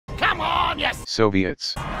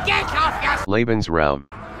Soviets. Get off your Lebensraum.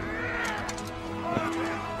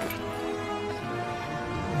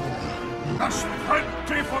 That's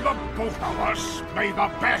plenty for the both of us. May the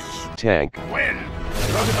best Tank. win.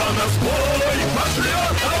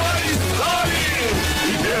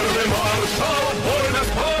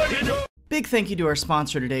 Big thank you to our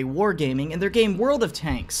sponsor today, Wargaming, and their game World of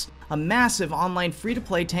Tanks, a massive online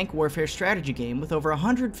free-to-play tank warfare strategy game with over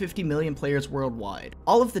 150 million players worldwide.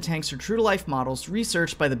 All of the tanks are true-to-life models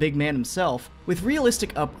researched by the big man himself, with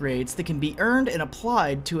realistic upgrades that can be earned and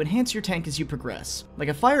applied to enhance your tank as you progress, like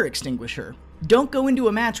a fire extinguisher. Don't go into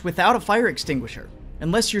a match without a fire extinguisher,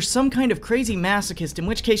 unless you're some kind of crazy masochist, in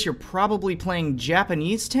which case you're probably playing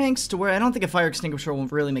Japanese tanks, to where I don't think a fire extinguisher will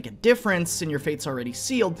really make a difference and your fate's already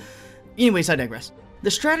sealed. Anyways, I digress.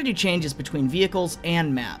 The strategy changes between vehicles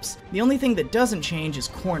and maps. The only thing that doesn't change is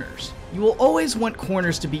corners. You will always want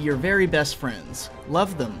corners to be your very best friends.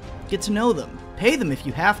 Love them, get to know them, pay them if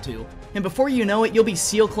you have to, and before you know it, you'll be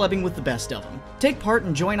seal clubbing with the best of them. Take part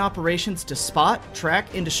in joint operations to spot,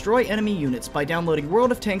 track, and destroy enemy units by downloading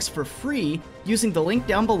World of Tanks for free using the link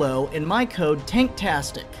down below and my code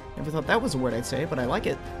TANKTASTIC. Never thought that was a word I'd say, but I like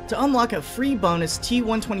it. To unlock a free bonus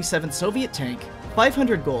T-127 Soviet tank,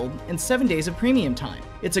 500 gold, and 7 days of premium time.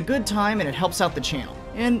 It's a good time and it helps out the channel.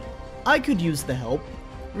 And I could use the help.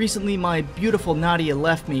 Recently, my beautiful Nadia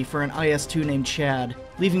left me for an IS-2 named Chad,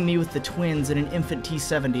 leaving me with the twins and an infant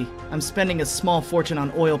T-70. I'm spending a small fortune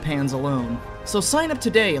on oil pans alone. So sign up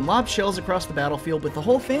today and lob shells across the battlefield with the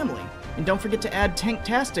whole family. And don't forget to add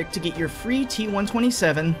TANKTASTIC to get your free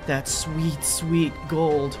T-127, that sweet, sweet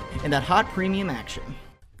gold, and that hot premium action.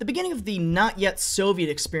 The beginning of the not-yet-Soviet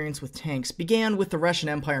experience with tanks began with the Russian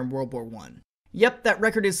Empire in World War I. Yep, that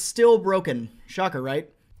record is still broken. Shocker, right?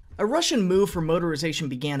 A Russian move for motorization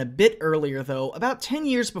began a bit earlier, though, about 10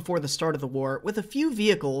 years before the start of the war, with a few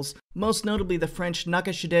vehicles, most notably the French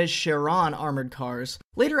Nakashidej Chiron armored cars,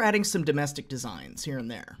 later adding some domestic designs here and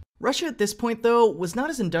there. Russia at this point, though, was not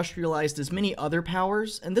as industrialized as many other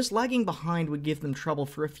powers, and this lagging behind would give them trouble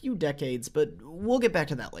for a few decades, but we'll get back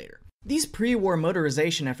to that later. These pre-war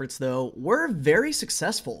motorization efforts, though, were very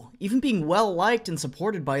successful, even being well-liked and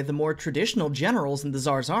supported by the more traditional generals in the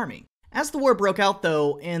Tsar's army. As the war broke out,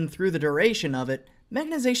 though, and through the duration of it,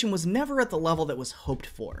 mechanization was never at the level that was hoped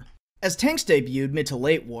for. As tanks debuted mid to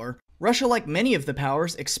late war, Russia, like many of the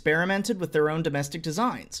powers, experimented with their own domestic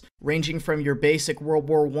designs, ranging from your basic World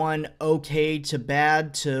War I okay to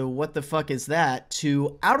bad to what the fuck is that,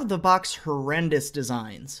 to out-of-the-box horrendous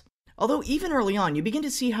designs. Although even early on, you begin to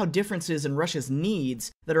see how differences in Russia's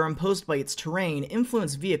needs that are imposed by its terrain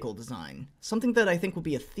influence vehicle design, something that I think will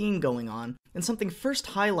be a theme going on, and something first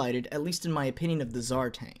highlighted, at least in my opinion, of the Tsar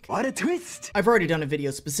tank. What a twist! I've already done a video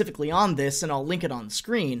specifically on this, and I'll link it on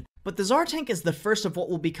screen, but the Tsar tank is the first of what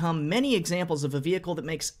will become many examples of a vehicle that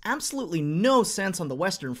makes absolutely no sense on the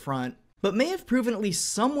Western Front, but may have proven at least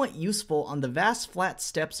somewhat useful on the vast flat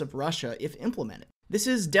steppes of Russia if implemented. This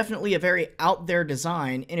is definitely a very out-there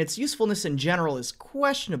design, and its usefulness in general is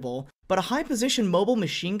questionable, but a high-position mobile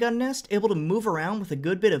machine gun nest able to move around with a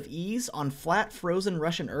good bit of ease on flat, frozen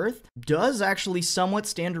Russian earth does actually somewhat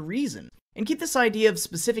stand to reason. And keep this idea of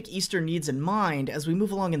specific Eastern needs in mind as we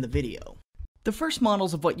move along in the video. The first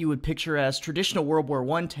models of what you would picture as traditional World War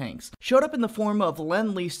I tanks showed up in the form of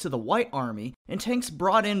Lend-Lease to the White Army and tanks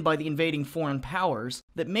brought in by the invading foreign powers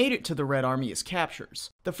that made it to the Red Army as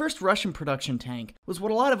captures. The first Russian production tank was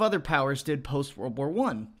what a lot of other powers did post-World War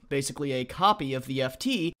I, basically a copy of the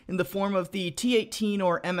FT in the form of the T-18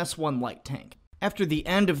 or MS-1 light tank. After the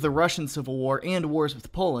end of the Russian Civil War and wars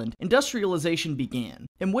with Poland, industrialization began,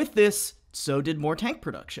 and with this, so did more tank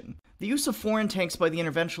production. The use of foreign tanks by the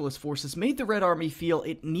interventionist forces made the Red Army feel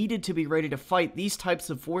it needed to be ready to fight these types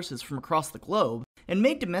of forces from across the globe, and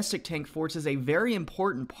made domestic tank forces a very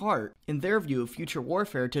important part in their view of future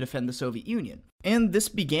warfare to defend the Soviet Union. And this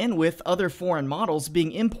began with other foreign models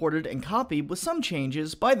being imported and copied with some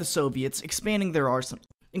changes by the Soviets expanding their arsenal,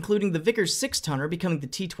 including the Vickers 6-tonner becoming the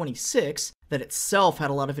T-26, that itself had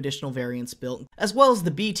a lot of additional variants built, as well as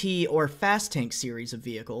the BT or Fast Tank series of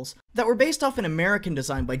vehicles that were based off an American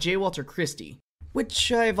design by J. Walter Christie,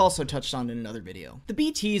 which I've also touched on in another video. The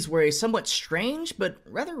BTs were a somewhat strange but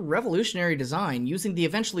rather revolutionary design using the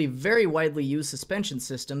eventually very widely used suspension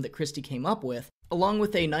system that Christie came up with, along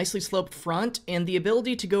with a nicely sloped front and the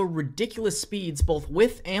ability to go ridiculous speeds both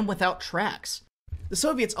with and without tracks. The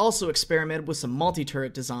Soviets also experimented with some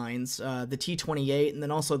multi-turret designs, the T-28 and then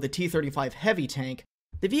also the T-35 heavy tank.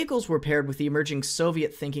 The vehicles were paired with the emerging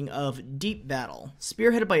Soviet thinking of deep battle,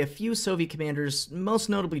 spearheaded by a few Soviet commanders, most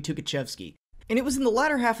notably Tukhachevsky. and it was in the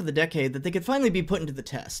latter half of the decade that they could finally be put into the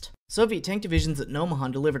test. Soviet tank divisions at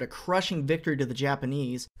Nomonhan delivered a crushing victory to the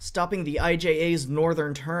Japanese, stopping the IJA's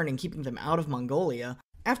northern turn and keeping them out of Mongolia,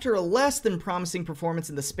 after a less than promising performance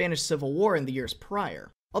in the Spanish Civil War in the years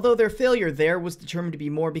prior. Although their failure there was determined to be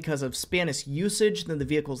more because of Spanish usage than the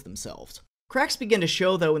vehicles themselves. Cracks began to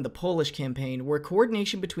show, though, in the Polish campaign, where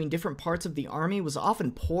coordination between different parts of the army was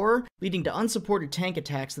often poor, leading to unsupported tank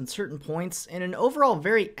attacks in certain points, and an overall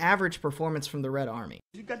very average performance from the Red Army.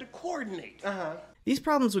 You've got to coordinate. These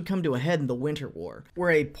problems would come to a head in the Winter War,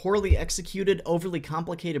 where a poorly executed, overly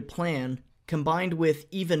complicated plan, combined with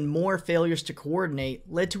even more failures to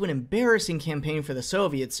coordinate, led to an embarrassing campaign for the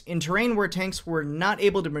Soviets in terrain where tanks were not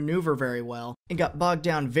able to maneuver very well and got bogged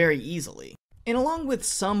down very easily. And along with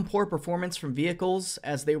some poor performance from vehicles,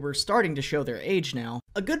 as they were starting to show their age now,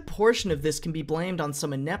 a good portion of this can be blamed on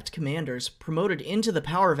some inept commanders promoted into the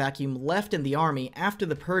power vacuum left in the army after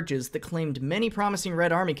the purges that claimed many promising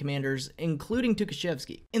Red Army commanders, including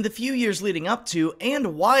Tukhachevsky. In the few years leading up to,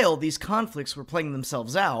 and while these conflicts were playing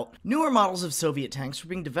themselves out, newer models of Soviet tanks were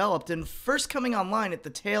being developed and first coming online at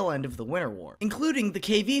the tail end of the Winter War, including the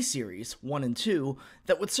KV series, 1 and 2,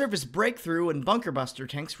 that would serve as breakthrough and bunker buster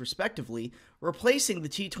tanks respectively, replacing the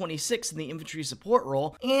T-26 in the infantry support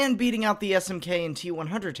role, and beating out the SMK and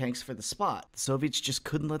T-100 tanks for the spot. The Soviets just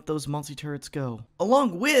couldn't let those multi-turrets go.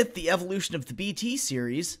 Along with the evolution of the BT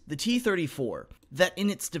series, the T-34, that in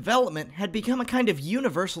its development had become a kind of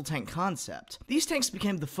universal tank concept. These tanks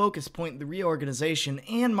became the focus point in the reorganization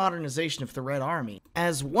and modernization of the Red Army,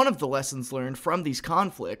 as one of the lessons learned from these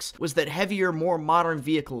conflicts was that heavier, more modern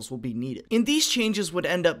vehicles will be needed. And these changes would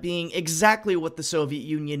end up being exactly what the Soviet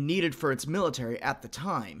Union needed for its military at the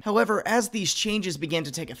time. However, as these changes began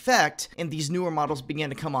to take effect, and these newer models began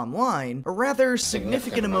to come online, a rather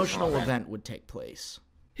significant emotional event would take place.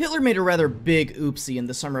 Hitler made a rather big oopsie in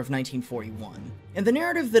the summer of 1941, and the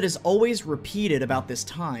narrative that is always repeated about this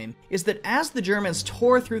time is that as the Germans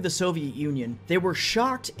tore through the Soviet Union, they were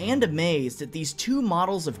shocked and amazed at these two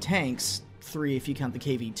models of tanks, 3 if you count the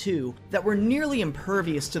KV-2, that were nearly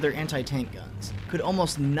impervious to their anti-tank guns, could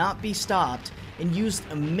almost not be stopped, and used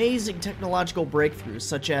amazing technological breakthroughs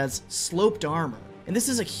such as sloped armor. And this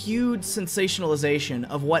is a huge sensationalization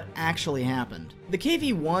of what actually happened. The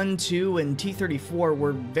KV-1, 2, and T-34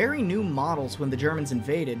 were very new models when the Germans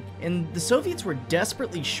invaded, and the Soviets were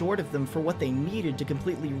desperately short of them for what they needed to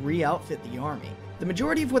completely re-outfit the army. The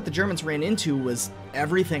majority of what the Germans ran into was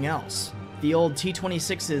everything else. The old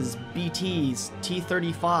T-26s, BTs,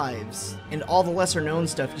 T-35s, and all the lesser-known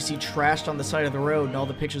stuff you see trashed on the side of the road in all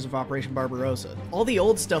the pictures of Operation Barbarossa. All the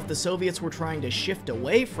old stuff the Soviets were trying to shift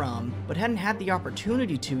away from, but hadn't had the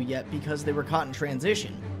opportunity to yet because they were caught in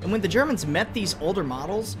transition. And when the Germans met these older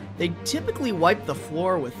models, they typically wiped the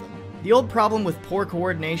floor with them. The old problem with poor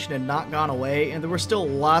coordination had not gone away, and there were still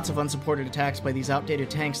lots of unsupported attacks by these outdated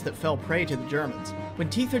tanks that fell prey to the Germans. When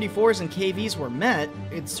T-34s and KVs were met,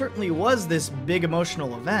 it certainly was this big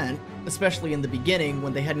emotional event, especially in the beginning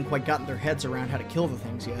when they hadn't quite gotten their heads around how to kill the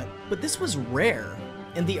things yet. But this was rare.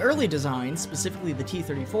 And the early designs, specifically the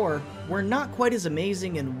T-34, were not quite as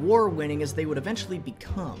amazing and war-winning as they would eventually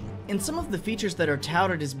become. And some of the features that are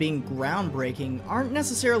touted as being groundbreaking aren't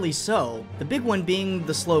necessarily so, the big one being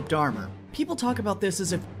the sloped armor. People talk about this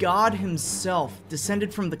as if God himself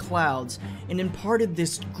descended from the clouds and imparted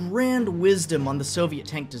this grand wisdom on the Soviet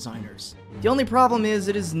tank designers. The only problem is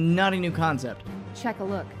it is not a new concept. Check a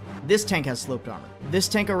look. This tank has sloped armor. This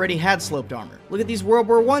tank already had sloped armor. Look at these World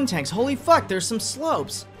War I tanks. Holy fuck, there's some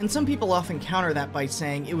slopes. And some people often counter that by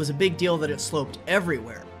saying it was a big deal that it sloped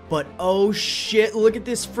everywhere. But oh shit, look at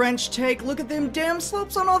this French tank. Look at them damn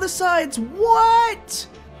slopes on all the sides. What?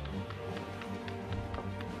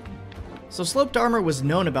 So sloped armor was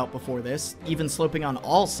known about before this, even sloping on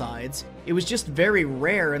all sides. It was just very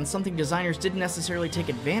rare and something designers didn't necessarily take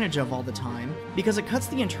advantage of all the time, because it cuts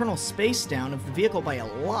the internal space down of the vehicle by a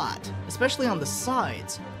lot, especially on the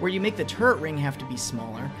sides, where you make the turret ring have to be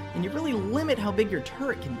smaller, and you really limit how big your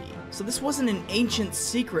turret can be. So this wasn't an ancient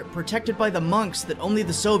secret protected by the monks that only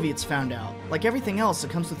the Soviets found out. Like everything else,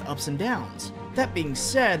 it comes with ups and downs. That being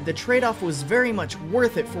said, the trade-off was very much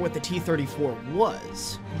worth it for what the T-34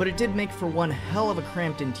 was, but it did make for one hell of a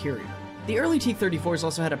cramped interior. The early T-34s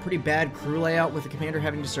also had a pretty bad crew layout, with the commander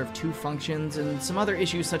having to serve 2 functions, and some other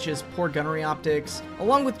issues such as poor gunnery optics,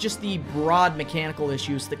 along with just the broad mechanical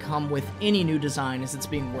issues that come with any new design as it's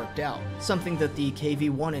being worked out, something that the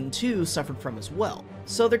KV-1 and 2 suffered from as well.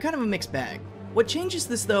 So they're kind of a mixed bag. What changes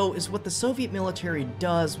this, though, is what the Soviet military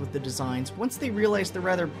does with the designs once they realize the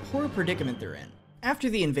rather poor predicament they're in. After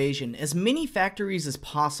the invasion, as many factories as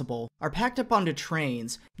possible are packed up onto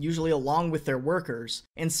trains, usually along with their workers,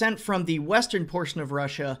 and sent from the western portion of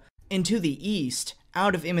Russia into the east,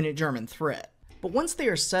 out of imminent German threat. But once they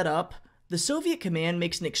are set up, the Soviet command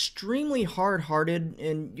makes an extremely hard-hearted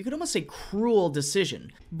and you could almost say cruel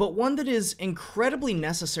decision, but one that is incredibly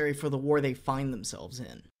necessary for the war they find themselves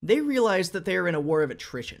in. They realize that they are in a war of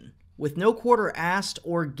attrition, with no quarter asked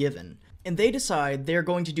or given, and they decide they're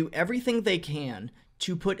going to do everything they can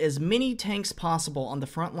to put as many tanks possible on the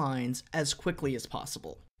front lines as quickly as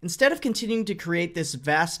possible. Instead of continuing to create this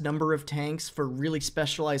vast number of tanks for really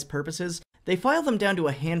specialized purposes, they file them down to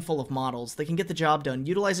a handful of models that can get the job done,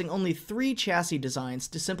 utilizing only 3 chassis designs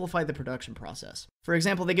to simplify the production process. For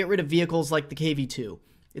example, they get rid of vehicles like the KV-2.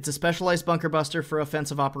 It's a specialized bunker buster for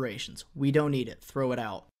offensive operations. We don't need it. Throw it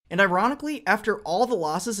out. And ironically, after all the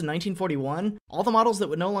losses in 1941, all the models that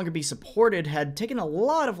would no longer be supported had taken a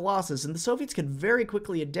lot of losses, and the Soviets could very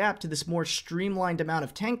quickly adapt to this more streamlined amount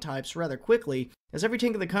of tank types rather quickly, as every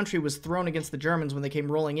tank in the country was thrown against the Germans when they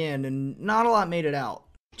came rolling in, and not a lot made it out.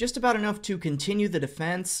 Just about enough to continue the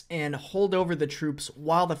defense and hold over the troops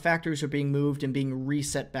while the factories are being moved and being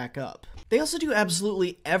reset back up. They also do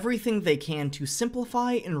absolutely everything they can to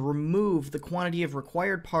simplify and remove the quantity of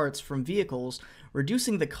required parts from vehicles,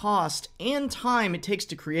 reducing the cost and time it takes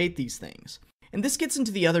to create these things. And this gets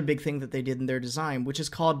into the other big thing that they did in their design, which is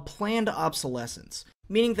called planned obsolescence.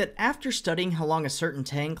 Meaning that after studying how long a certain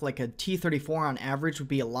tank, like a T-34 on average, would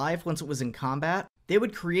be alive once it was in combat, they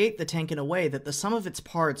would create the tank in a way that the sum of its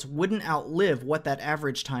parts wouldn't outlive what that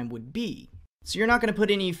average time would be. So you're not going to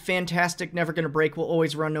put any fantastic, never going to break, will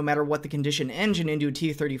always run no matter what the condition engine into a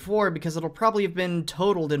T-34 because it'll probably have been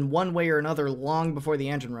totaled in one way or another long before the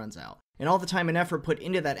engine runs out. And all the time and effort put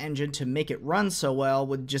into that engine to make it run so well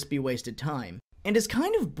would just be wasted time. And as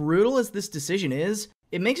kind of brutal as this decision is,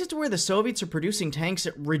 it makes it to where the Soviets are producing tanks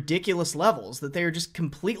at ridiculous levels, that they are just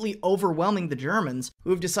completely overwhelming the Germans, who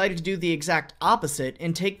have decided to do the exact opposite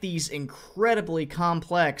and take these incredibly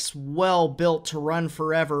complex, well-built to run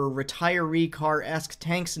forever, retiree car-esque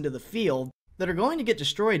tanks into the field that are going to get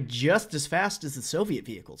destroyed just as fast as the Soviet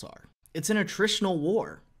vehicles are. It's an attritional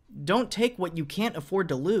war. Don't take what you can't afford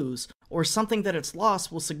to lose, or something that its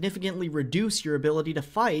loss will significantly reduce your ability to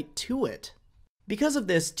fight to it. Because of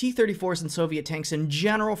this, T-34s and Soviet tanks in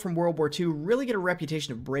general from World War II really get a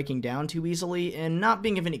reputation of breaking down too easily and not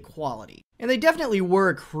being of any quality. And they definitely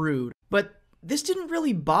were crude, but this didn't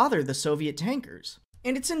really bother the Soviet tankers.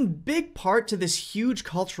 And it's in big part to this huge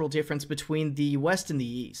cultural difference between the West and the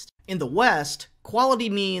East. In the West, quality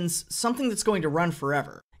means something that's going to run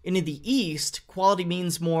forever. And in the East, quality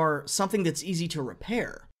means more something that's easy to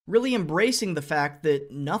repair. Really embracing the fact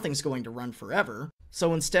that nothing's going to run forever.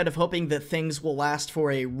 So instead of hoping that things will last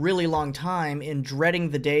for a really long time and dreading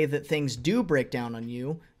the day that things do break down on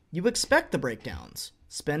you, you expect the breakdowns.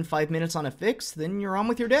 Spend 5 minutes on a fix, then you're on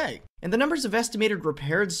with your day. And the numbers of estimated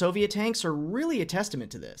repaired Soviet tanks are really a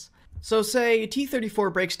testament to this. So say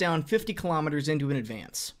T-34 breaks down 50 kilometers into an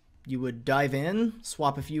advance. You would dive in,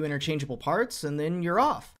 swap a few interchangeable parts, and then you're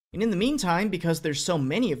off. And in the meantime, because there's so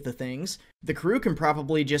many of the things, the crew can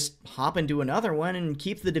probably just hop into another one and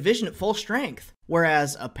keep the division at full strength.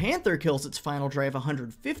 Whereas a Panther kills its final drive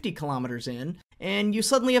 150 kilometers in, and you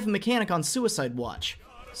suddenly have a mechanic on suicide watch.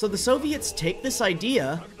 So the Soviets take this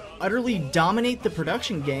idea, utterly dominate the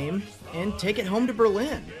production game, and take it home to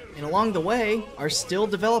Berlin. And along the way, are still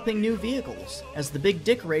developing new vehicles, as the big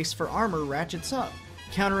dick race for armor ratchets up.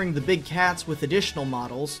 Countering the big cats with additional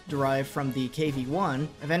models derived from the KV-1,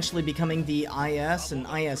 eventually becoming the IS and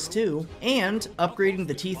IS-2, and upgrading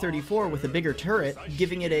the T-34 with a bigger turret,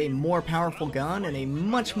 giving it a more powerful gun and a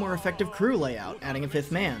much more effective crew layout, adding a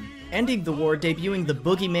 5th man. Ending the war debuting the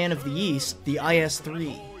boogeyman of the East, the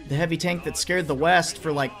IS-3. The heavy tank that scared the West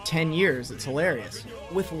for like 10 years, it's hilarious.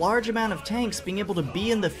 With large amount of tanks being able to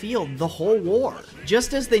be in the field the whole war,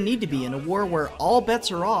 just as they need to be in a war where all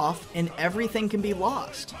bets are off and everything can be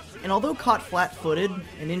lost. And although caught flat-footed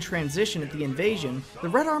and in transition at the invasion, the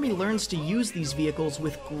Red Army learns to use these vehicles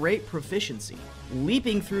with great proficiency,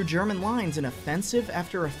 leaping through German lines in offensive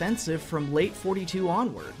after offensive from late 42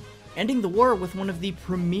 onward, ending the war with one of the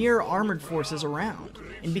premier armored forces around.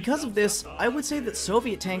 And because of this, I would say that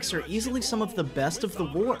Soviet tanks are easily some of the best of the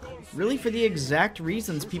war, really for the exact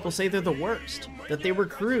reasons people say they're the worst. That they were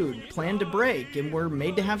crude, planned to break, and were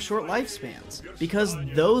made to have short lifespans. Because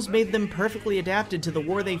those made them perfectly adapted to the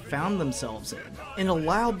war they found themselves in, and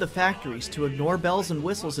allowed the factories to ignore bells and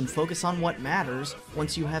whistles and focus on what matters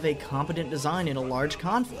once you have a competent design in a large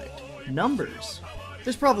conflict. Numbers.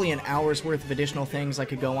 There's probably an hour's worth of additional things I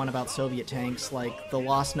could go on about Soviet tanks, like the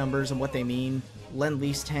loss numbers and what they mean,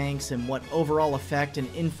 Lend-Lease tanks and what overall effect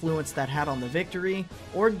and influence that had on the victory,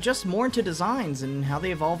 or just more into designs and how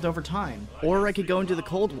they evolved over time. Or I could go into the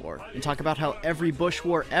Cold War and talk about how every Bush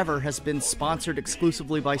war ever has been sponsored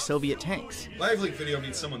exclusively by Soviet tanks. Live leak video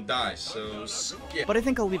means someone dies, so skip. But I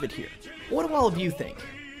think I'll leave it here. What do all of you think?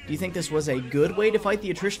 Do you think this was a good way to fight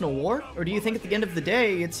the attritional war? Or do you think at the end of the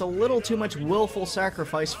day, it's a little too much willful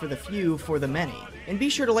sacrifice for the few for the many? And be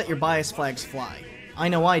sure to let your bias flags fly. I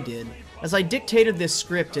know I did. As I dictated this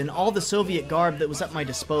script in all the Soviet garb that was at my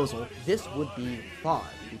disposal, this would be fun.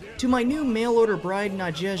 To my new mail-order bride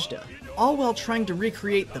Nadezhda, all while trying to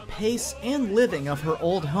recreate the pace and living of her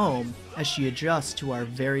old home as she adjusts to our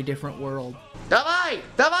very different world. Давай!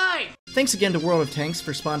 Давай! Thanks again to World of Tanks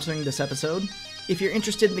for sponsoring this episode. If you're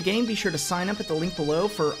interested in the game, be sure to sign up at the link below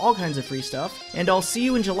for all kinds of free stuff, and I'll see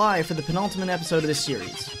you in July for the penultimate episode of this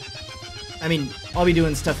series. I mean, I'll be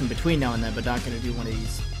doing stuff in between now and then, but not gonna do one of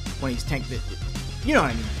these tank you know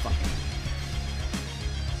what I mean, fuck.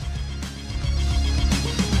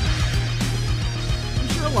 I'm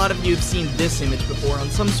sure a lot of you have seen this image before on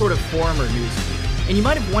some sort of forum or news feed, and you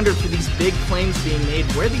might have wondered through these big claims being made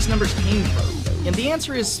where these numbers came from. And the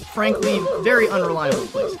answer is, frankly, very unreliable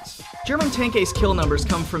places. German tank ace kill numbers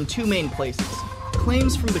come from two main places: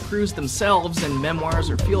 claims from the crews themselves in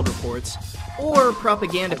memoirs or field reports, or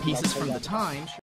propaganda pieces from the time.